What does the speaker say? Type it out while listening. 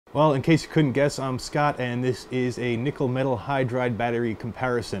Well, in case you couldn't guess, I'm Scott, and this is a nickel metal hydride battery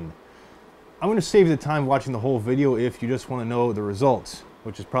comparison. I'm going to save you the time watching the whole video if you just want to know the results,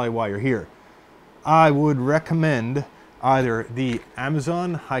 which is probably why you're here. I would recommend either the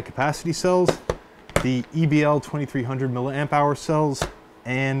Amazon high capacity cells, the EBL 2300 milliamp hour cells,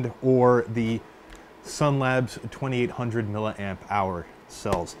 and or the Sunlabz 2800 milliamp hour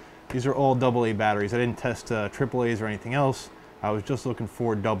cells. These are all AA batteries. I didn't test AAAs or anything else. I was just looking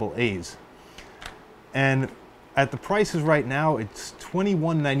for AA's. And at the prices right now, it's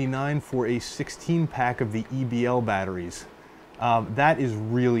 $21.99 for a 16 pack of the EBL batteries. That is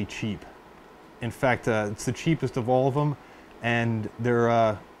really cheap. In fact, it's the cheapest of all of them, and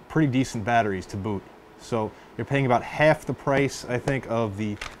they're pretty decent batteries to boot. So you're paying about half the price, I think, of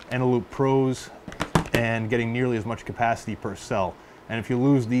the Eneloop Pros and getting nearly as much capacity per cell. And if you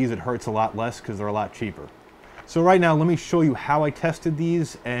lose these, it hurts a lot less because they're a lot cheaper. So right now, let me show you how I tested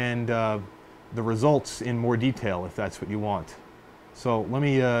these and the results in more detail, if that's what you want. So let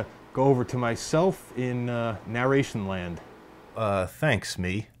me go over to myself in narration land. Thanks,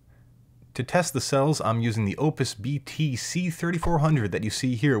 me. To test the cells, I'm using the Opus BT C3400 that you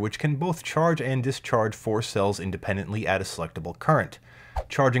see here, which can both charge and discharge 4 cells independently at a selectable current.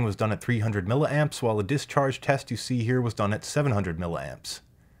 Charging was done at 300 milliamps, while the discharge test you see here was done at 700 milliamps.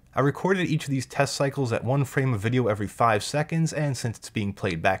 I recorded each of these test cycles at 1 frame of video every 5 seconds, and since it's being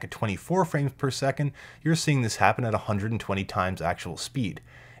played back at 24 frames per second, you're seeing this happen at 120 times actual speed.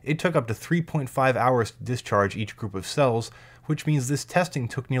 It took up to 3.5 hours to discharge each group of cells, which means this testing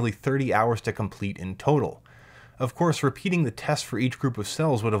took nearly 30 hours to complete in total. Of course, repeating the test for each group of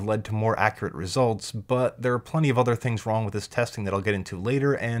cells would have led to more accurate results, but there are plenty of other things wrong with this testing that I'll get into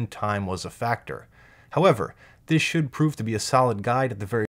later, and time was a factor. However, this should prove to be a solid guide at the very